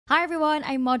Hi everyone,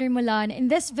 I'm Modernmulan.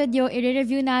 In this video,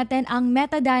 i-review natin ang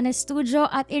METADHANA'S Studio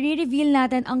at i-reveal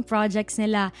natin ang projects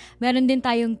nila. Meron din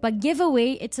tayong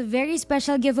pag-giveaway. It's a very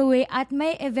special giveaway at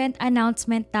may event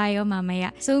announcement tayo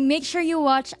mamaya. So make sure you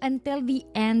watch until the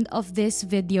end of this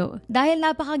video. Dahil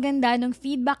napakaganda ng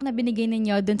feedback na binigay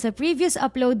ninyo dun sa previous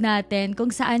upload natin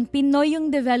kung saan Pinoy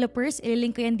yung developers,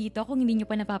 ililink ko yan dito kung hindi nyo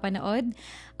pa napapanood.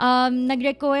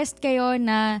 Nag-request kayo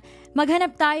na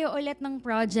maghanap tayo ulit ng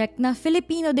project na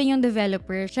Filipino din yung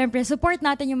developer. Siyempre, support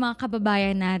natin yung mga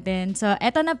kababayan natin. So,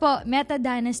 eto na po,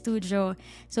 METADHANA'S Studio.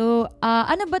 So,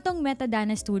 ano ba tong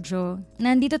METADHANA'S Studio?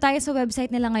 Nandito tayo sa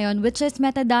website nila ngayon, which is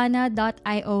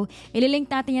metadhana.io. Ililink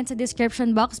natin yan sa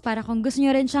description box para kung gusto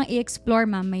nyo rin siyang i-explore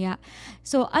mamaya.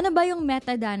 So, ano ba yung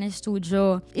METADHANA'S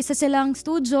Studio? Isa silang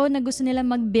studio na gusto nila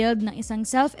mag-build ng isang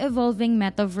self-evolving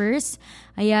metaverse.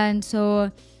 Ayan, so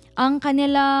ang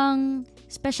kanilang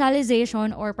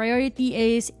specialization or priority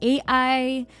is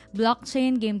AI,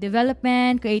 blockchain, game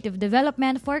development, creative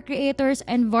development for creators,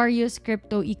 and various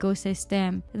crypto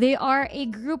ecosystem. They are a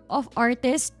group of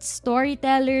artists,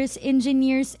 storytellers,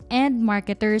 engineers, and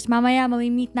marketers. Mamaya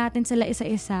mamimit natin sila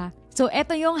isa-isa. So,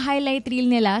 eto yung highlight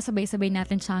reel nila. Sabay-sabay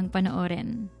natin siyang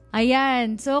panoorin.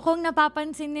 Ayan. So, kung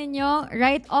napapansin ninyo,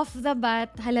 right off the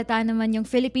bat, halata naman yung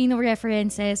Filipino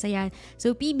references. Ayan.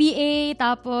 So, PBA,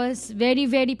 tapos very,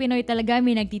 very Pinoy talaga.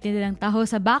 May nagtitinda ng taho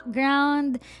sa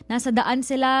background. Nasa daan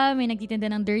sila, may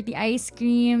nagtitinda ng dirty ice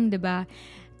cream, diba?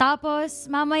 Tapos,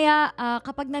 mamaya,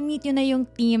 kapag na-meet yun na yung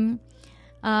team,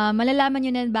 malalaman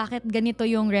nyo na bakit ganito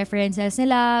yung references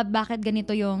nila, bakit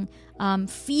ganito yung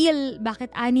feel,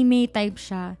 bakit anime type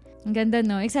siya. Ang ganda,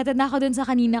 no? Excited na ako dun sa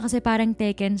kanina kasi parang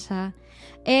Tekken siya.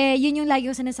 Yun yung lagi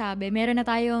ko sinasabi. Meron na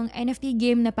tayong NFT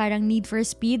game na parang Need for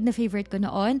Speed na favorite ko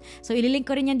noon. So, ililink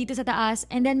ko rin yan dito sa taas.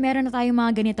 And then, meron na tayong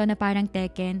mga ganito na parang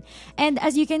Tekken. And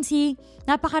as you can see,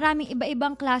 napakaraming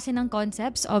iba-ibang klase ng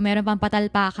concepts. O, meron pang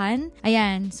patalpakan.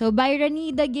 Ayan. So, by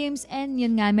Ranida Games and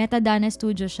yun nga, METADHANA'S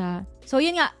Studio siya. So,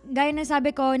 yun nga, gaya na sabi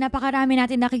ko, napakarami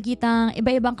natin nakikitang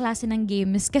iba-ibang klase ng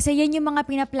games. Kasi yan yung mga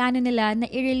pinaplano nila na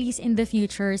i-release in the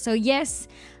future. So, yes,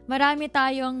 marami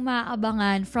tayong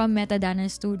maabangan from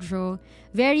METADHANA'S Studio.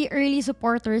 Very early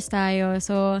supporters tayo.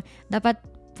 So, dapat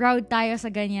proud tayo sa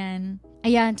ganyan.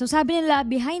 Ayan, so sabi nila,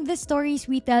 behind the stories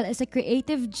we tell is a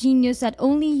creative genius that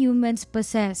only humans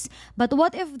possess. But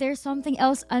what if there's something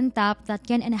else untapped that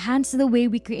can enhance the way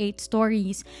we create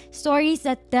stories? Stories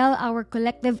that tell our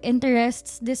collective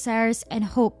interests, desires,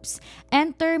 and hopes.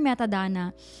 Enter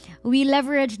METADHANA. We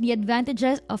leverage the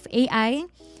advantages of AI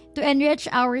to enrich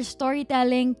our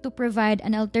storytelling to provide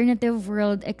an alternative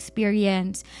world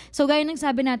experience. So gaya ng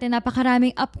sabi natin,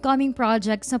 napakaraming upcoming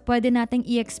projects na pwede nating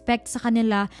i-expect sa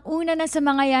kanila. Una na sa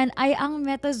mga yan ay ang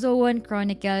Metazoan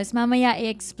Chronicles. Mamaya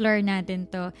i-explore natin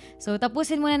to. So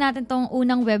tapusin muna natin tong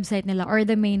unang website nila or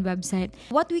the main website.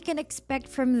 What we can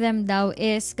expect from them daw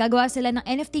is gagawa sila ng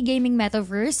NFT gaming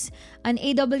metaverse, an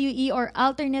AWE or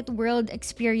alternate world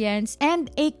experience, and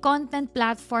a content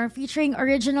platform featuring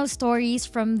original stories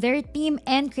from their team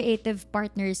and creative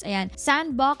partners. Ayan.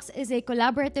 Sandbox is a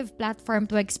collaborative platform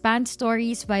to expand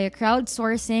stories via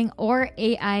crowdsourcing or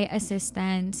AI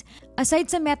assistance. Aside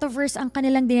sa metaverse ang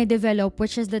kanilang dinedevelop,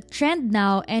 which is the trend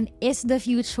now and is the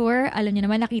future, alam nyo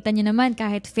naman, nakita nyo naman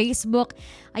kahit Facebook,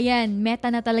 ayan, meta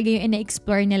na talaga yung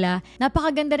ina-explore nila.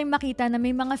 Napakaganda rin makita na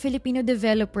may mga Filipino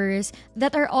developers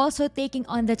that are also taking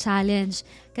on the challenge.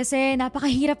 Kasi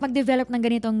napakahirap mag-develop ng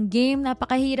ganitong game,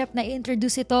 napakahirap na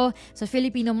i-introduce ito sa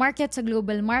Filipino market, sa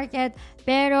global market,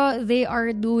 pero they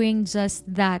are doing just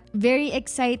that. Very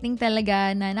exciting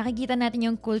talaga na nakikita natin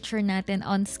yung culture natin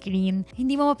on screen.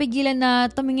 Hindi mo mapigilan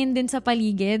na tumingin din sa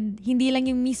paligid. Hindi lang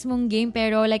yung mismong game,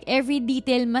 pero like every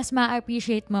detail mas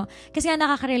ma-appreciate mo. Kasi nga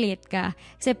nakaka-relate ka.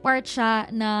 Kasi part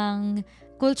siya ng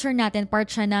culture natin,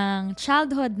 part siya ng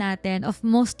childhood natin of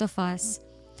most of us.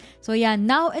 So yan,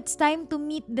 now it's time to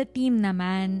meet the team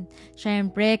naman.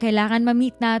 Siyempre, kailangan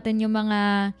ma-meet natin yung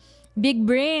mga big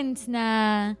brains na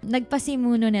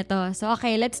nagpasimuno nito. So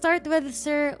okay, let's start with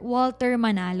Sir Walter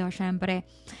Manalo, syempre.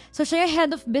 So siya yung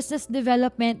head of business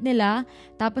development nila.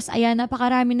 Tapos ayan,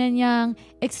 napakarami na niyang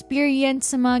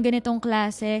experience sa mga ganitong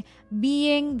klase,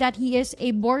 being that he is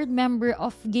a board member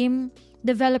of Game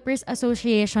Developers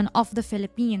Association of the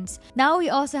Philippines. Now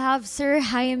we also have Sir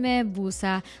Jaime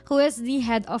Busa, who is the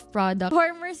head of product.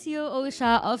 Former CEO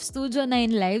siya of Studio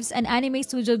 9 Lives, an anime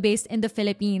studio based in the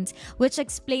Philippines, which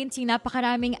explains yung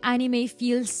napakaraming anime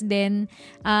feels din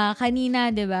kanina,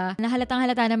 diba?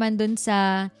 Nahalatang-halata naman dun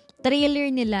sa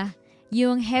trailer nila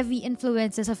yung heavy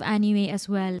influences of anime as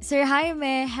well. Sir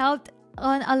Jaime helped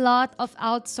on a lot of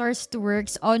outsourced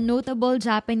works on notable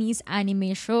Japanese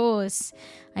anime shows.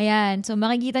 Ayan. So,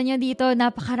 makikita nyo dito,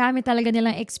 napakarami talaga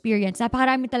nilang experience.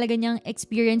 Napakarami talaga niyang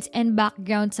experience and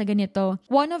background sa ganito.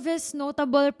 One of his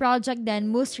notable project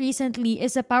then, most recently,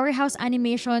 is the Powerhouse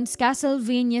Animation's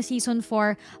Castlevania Season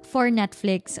 4 for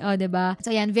Netflix. O, diba?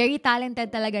 So, ayan. Very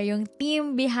talented talaga yung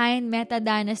team behind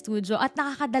Metadhana Studio. At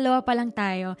nakakadalawa pa lang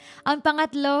tayo. Ang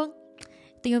pangatlo,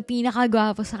 ito yung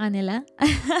pinakagwapo sa kanila.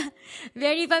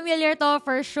 Very familiar to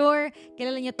for sure.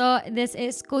 Kilala niyo to. This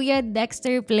is Kuya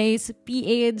Dexter Plays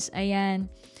PH. Ayan.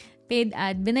 Paid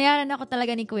ad. Binayaran ako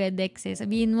talaga ni Kuya Dex eh.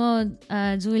 Sabihin mo,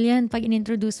 Julian, pag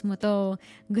in-introduce mo to,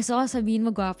 gusto ko sabihin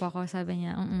mo gwapo ako. Sabi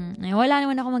niya, Ay, wala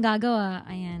naman ako magagawa.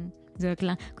 Ayan. Joke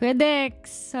lang. Kuya Dex,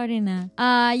 sorry na.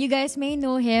 You guys may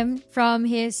know him from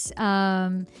his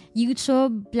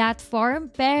YouTube platform,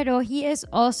 pero he is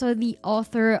also the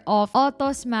author of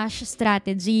Auto Smash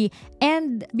Strategy.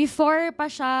 And before pa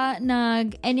siya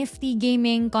nag-NFT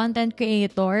gaming content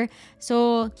creator,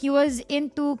 so he was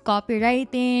into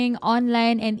copywriting,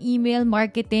 online and email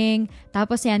marketing.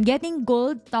 Tapos yan, getting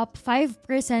gold, top 5%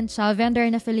 siya, vendor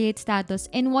and affiliate status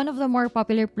in one of the more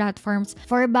popular platforms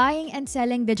for buying and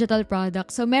selling digital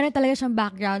products. So meron talaga siyang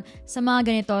background sa mga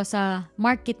ganito sa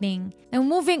marketing. Now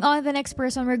moving on, the next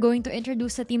person we're going to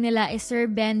introduce sa team nila is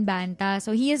Sir Ben Banta.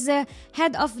 So he is the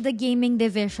head of the gaming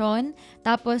division.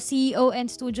 Tapos CEO and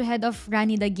studio head of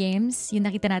Rani the Games. Yung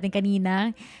nakita natin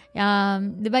kanina.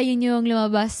 Diba yun yung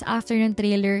lumabas after ng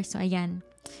trailer? So ayan.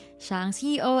 Siya ang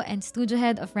CEO and studio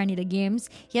head of Rani the Games.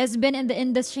 He has been in the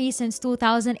industry since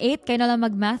 2008. Kayo na lang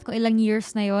mag-math kung ilang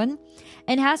years na yon.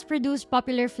 And has produced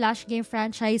popular flash game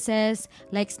franchises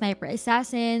like Sniper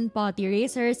Assassin, Potty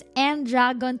Racers, and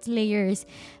Dragon Slayers.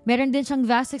 Meron din siyang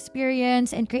vast experience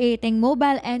in creating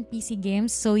mobile and PC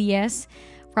games. So yes,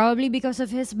 probably because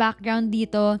of his background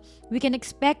dito, we can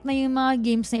expect na yung mga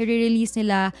games na i-release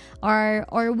nila or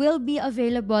will be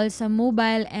available sa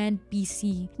mobile and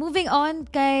PC. Moving on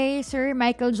kay Sir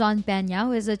Michael John Peña,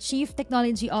 who is a Chief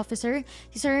Technology Officer.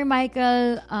 Si Sir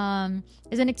Michael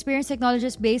is an experienced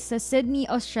technologist based sa Sydney,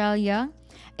 Australia.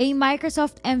 A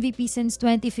Microsoft MVP since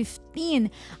 2015.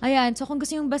 Ayan, so kung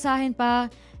gusto yung basahin pa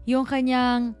yung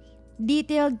kanyang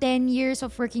detailed 10 years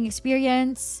of working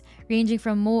experience, ranging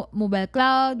from mobile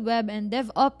cloud, web, and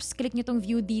DevOps. Click nyo tong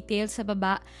view details sa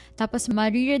baba. Tapos,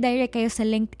 ma-redirect kayo sa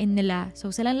LinkedIn nila.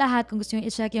 So, silang lahat kung gusto nyo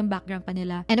i-check yung background pa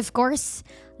nila. And of course,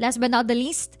 last but not the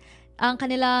least, ang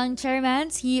kanilang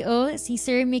chairman, CEO, si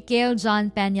Sir Michael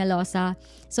John Peñalosa.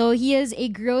 So, he is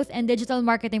a growth and digital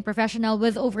marketing professional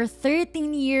with over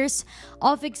 13 years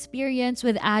of experience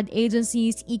with ad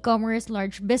agencies, e-commerce,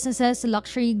 large businesses,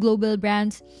 luxury global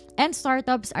brands, and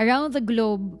startups around the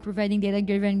globe, providing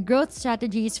data-driven growth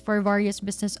strategies for various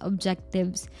business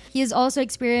objectives. He is also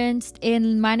experienced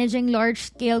in managing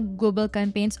large-scale global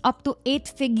campaigns up to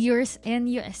 8 figures in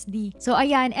USD. So,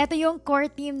 ayan, ito yung core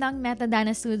team ng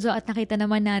Metadhana Studio at nakita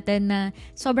naman natin na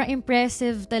sobrang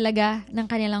impressive talaga ng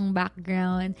kanilang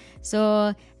background. So,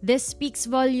 this speaks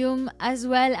volume as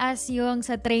well as yung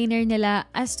sa trainer nila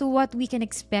as to what we can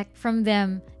expect from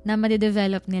them na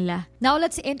madidevelop nila. Now,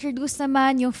 let's introduce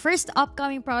naman yung first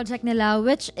upcoming project nila,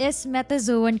 which is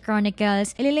Metazoan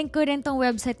Chronicles. Ililink ko rin tong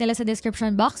website nila sa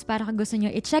description box para kung gusto nyo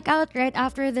i-check out right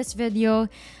after this video,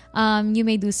 you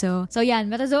may do so. So, yan,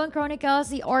 Metazoan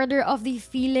Chronicles, the Order of the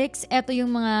Felix. Ito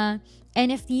yung mga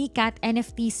NFT, cat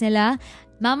NFTs nila.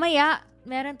 Mamaya,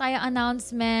 meron tayong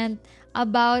announcement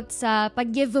about sa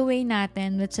pag-giveaway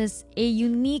natin, which is a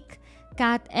unique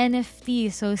cat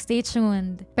NFT. So, stay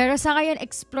tuned. Pero sa ngayon,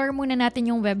 explore muna natin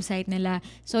yung website nila.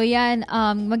 So, yan,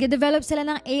 mag-develop sila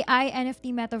ng AI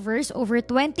NFT metaverse, over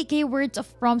 20k words of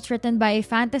prompts written by a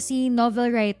fantasy novel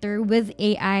writer with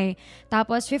AI.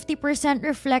 Tapos, 50%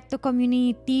 reflect to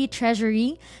community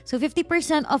treasury. So,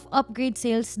 50% of upgrade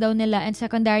sales daw nila and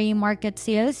secondary market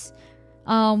sales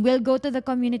will go to the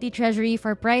community treasury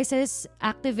for prices,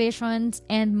 activations,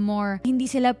 and more. Hindi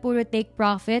sila puro take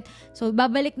profit. So,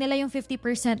 babalik nila yung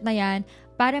 50% na yan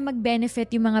para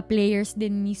mag-benefit yung mga players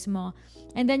din mismo.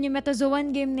 And then, yung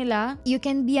Metazoan game nila, you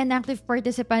can be an active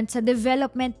participant sa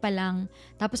development pa lang.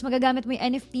 Tapos, magagamit mo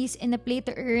yung NFTs in a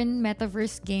play-to-earn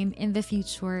metaverse game in the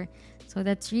future. So,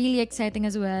 that's really exciting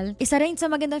as well. Isa rin sa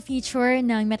magandang feature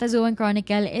ng Metazoan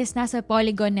Chronicle is nasa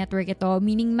Polygon network ito.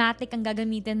 Meaning, Matic ang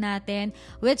gagamitin natin.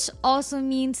 Which also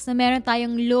means na meron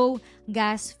tayong low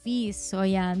gas fees. So,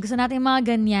 yan. Gusto natin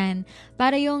mga ganyan.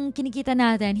 Para yung kinikita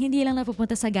natin, hindi lang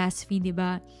napupunta sa gas fee, di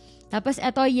ba? Tapos,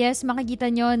 eto, yes,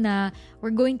 makikita nyo na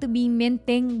we're going to be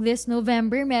minting this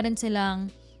November. Meron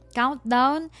silang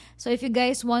countdown. So, if you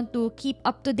guys want to keep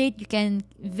up to date, you can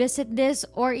visit this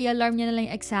or i-alarm nyo na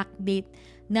lang yung exact date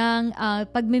ng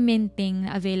pagmiminting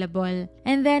na available.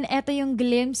 And then, eto yung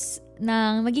glimpse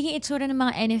ng magiging itsura ng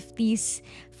mga NFTs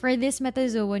for this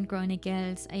Metazoan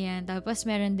Chronicles. Ayan. Tapos,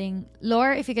 meron ding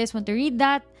lore. If you guys want to read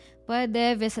that,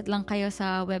 pwede visit lang kayo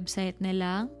sa website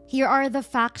nila. Here are the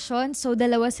factions. So,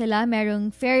 dalawa sila.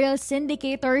 Merong Feral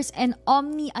Syndicators and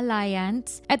Omni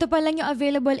Alliance. Ito pa lang yung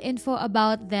available info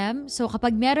about them. So,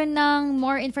 kapag meron ng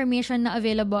more information na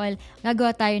available,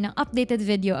 gagawa tayo ng updated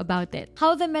video about it.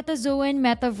 How the Metazoan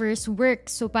Metaverse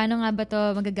works. So, paano nga ba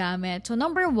ito magagamit? So,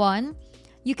 number 1,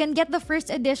 you can get the first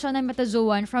edition ng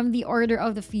Metazoan from the Order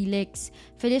of the Felix.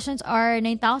 Editions are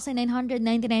 9,999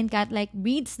 cat-like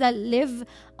breeds that live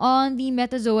on the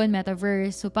Metazoan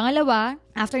Metaverse. So, pangalawa,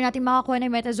 after natin makakuha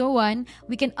ng Metazoan,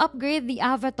 we can upgrade the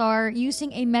avatar using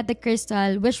a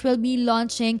Metacrystal, which will be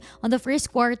launching on the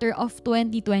first quarter of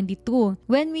 2022.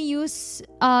 When we use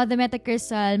the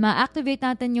Metacrystal, ma-activate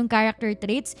natin yung character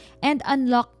traits and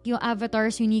unlock yung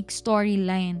avatar's unique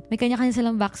storyline. May kanya-kanya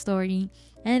silang backstory.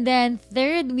 And then,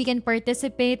 third, we can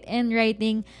participate in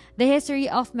writing the history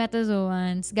of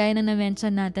Metazoans, gaya na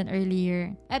na-mention natin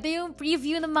earlier. Ito yung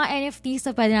preview ng mga NFTs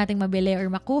na pwede nating mabili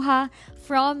or makuha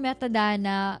from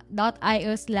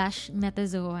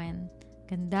metadhana.io/metazoan.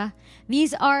 Ganda.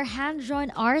 These are hand-drawn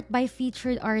art by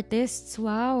featured artists.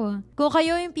 Wow! Kung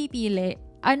kayo yung pipili,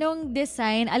 anong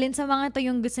design, alin sa mga to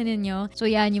yung gusto ninyo? So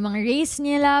yan, yung mga race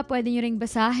nila, pwede nyo ring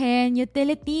basahin.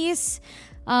 Utilities,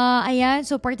 ayan,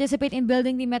 so participate in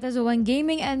building the Metazoan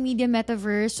Gaming and Media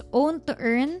Metaverse, own to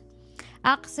earn,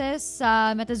 access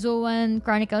sa Metazoan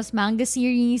Chronicles manga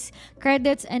series,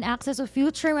 credits and access to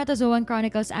future Metazoan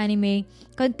Chronicles anime,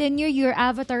 continue your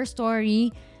avatar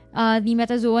story, the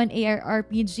Metazoan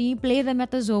ARPG, play the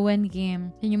Metazoan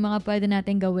game. Yun yung mga pwede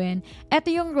natin gawin.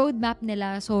 Ito yung roadmap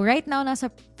nila. So, right now,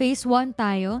 nasa phase 1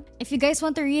 tayo. If you guys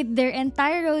want to read their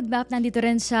entire roadmap, nandito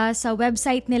rin siya sa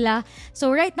website nila.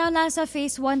 So, right now, nasa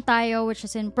phase 1 tayo, which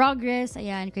is in progress.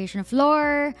 Ayan, creation of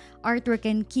lore, artwork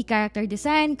and key character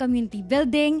design, community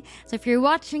building. So, if you're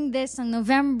watching this ng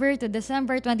November to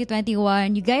December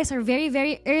 2021, you guys are very,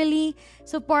 very early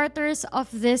supporters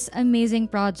of this amazing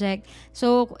project.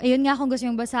 So, ayun nga, kung gusto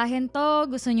nyo basahin to,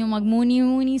 gusto nyo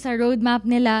magmuni-muni sa roadmap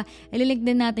nila, ililink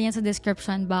din natin yan sa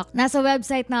description box. Nasa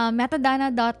website na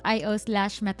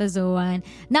metadhana.io/metazoan.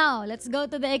 Now, let's go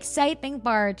to the exciting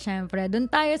part. Syempre, dun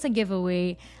tayo sa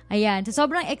giveaway. Ayan, so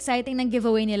sobrang exciting ng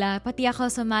giveaway nila, pati ako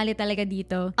sumali talaga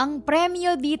dito. Ang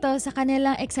premyo dito sa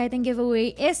kanilang exciting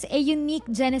giveaway is a unique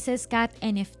Genesis Cat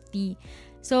NFT.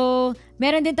 So,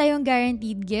 meron din tayong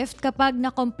guaranteed gift. Kapag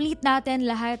na-complete natin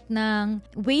lahat ng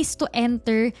ways to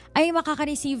enter, ay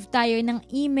makaka-receive tayo ng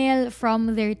email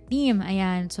from their team.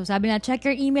 Ayan. So, sabi na, check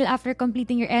your email after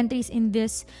completing your entries in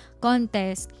this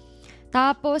contest.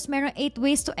 Tapos, meron 8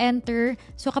 ways to enter.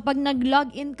 So, kapag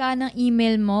nag-login ka ng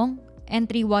email mo,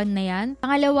 entry 1 na yan.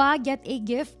 Pangalawa, get a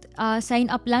gift. Sign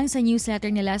up lang sa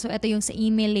newsletter nila. So, ito yung sa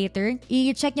email later.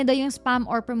 I-check nyo daw yung spam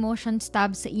or promotions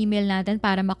tab sa email natin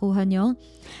para makuha nyo.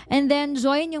 And then,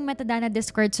 join yung Metadhana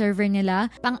Discord server nila.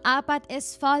 Pang-apat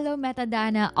is follow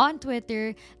Metadhana on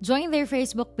Twitter, join their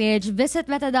Facebook page, visit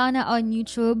Metadhana on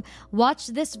YouTube,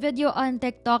 watch this video on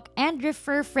TikTok, and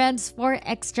refer friends for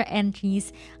extra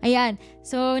entries. Ayan.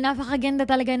 So, napakaganda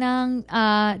talaga ng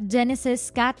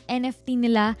Genesis Cat NFT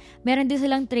nila. Meron din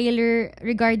silang trailer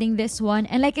regarding this one.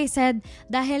 And like I said,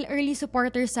 dahil early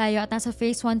supporters tayo at nasa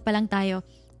phase 1 pa lang tayo,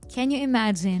 can you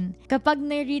imagine? Kapag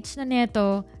na-reach na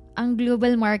neto ang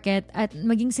global market at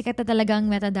maging sikat na talagang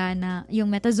Metadhana, yung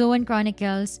Metazoan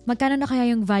Chronicles, magkano na kaya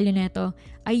yung value neto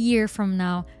a year from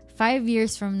now? 5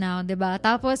 years from now, diba?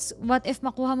 Tapos, what if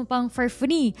makuha mo pang for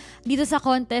free dito sa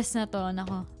contest na to?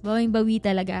 Nako, bawing-bawi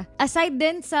talaga. Aside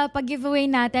din sa pag-giveaway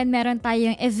natin, meron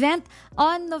tayong event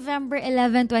on November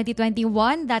 11,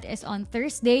 2021. That is on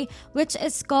Thursday, which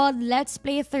is called Let's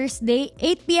Play Thursday,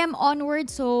 8 p.m.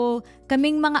 onward. So,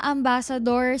 kaming mga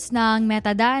ambassadors ng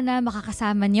Metadhana,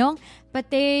 makakasama nyo,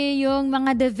 pati yung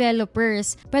mga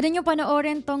developers. Pwede nyo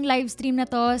panoorin tong live stream na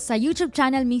to sa YouTube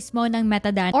channel mismo ng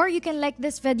Metadhana. Or you can like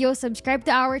this video, subscribe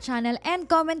to our channel,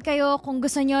 and comment kayo kung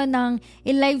gusto nyo ng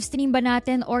i-live stream ba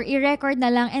natin or i-record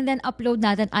na lang and then upload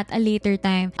natin at a later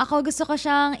time. Ako gusto ko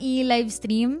siyang i-live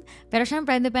stream, pero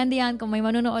syempre, depende yan kung may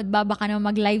manunood ba, baka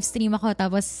naman mag-live stream ako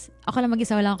tapos Ako lang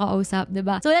mag-isa, wala akong kausap,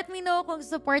 diba? So let me know kung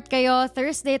support kayo.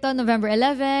 Thursday to, November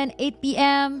 11, 8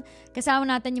 p.m. Kasama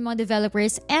natin yung mga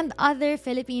developers and other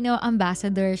Filipino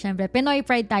ambassadors. Syempre, Pinoy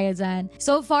pride tayo dyan.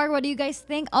 So far, what do you guys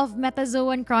think of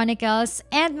Metazoan Chronicles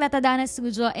and Metadhana's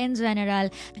Studio in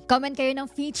general? Comment kayo ng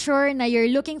feature na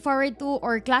you're looking forward to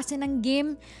or klase ng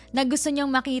game na gusto nyong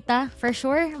makita. For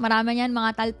sure, marami yan,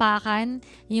 mga talpakan.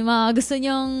 Yung mga gusto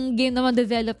nyong game na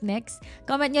ma-develop next.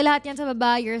 Comment nyo lahat yan sa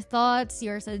baba. Your thoughts,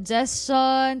 your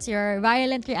suggestions, your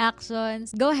violent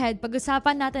reactions. Go ahead,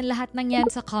 pag-usapan natin lahat ng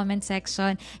yan sa comment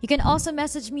section. You can also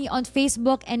message me on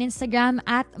Facebook and Instagram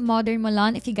at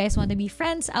Modernmulan if you guys want to be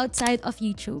friends outside of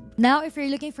YouTube. Now, if you're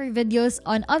looking for videos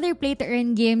on other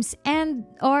play-to-earn games and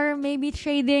or maybe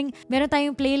trading, meron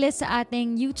tayong playlist sa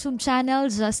ating YouTube channel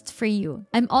just for you.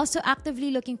 I'm also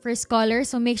actively looking for scholars,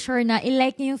 so make sure na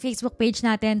i-like niyo yung Facebook page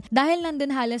natin dahil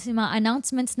nandun halos yung mga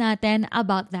announcements natin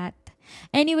about that.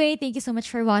 Anyway, thank you so much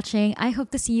for watching. I hope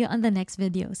to see you on the next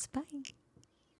videos. Bye!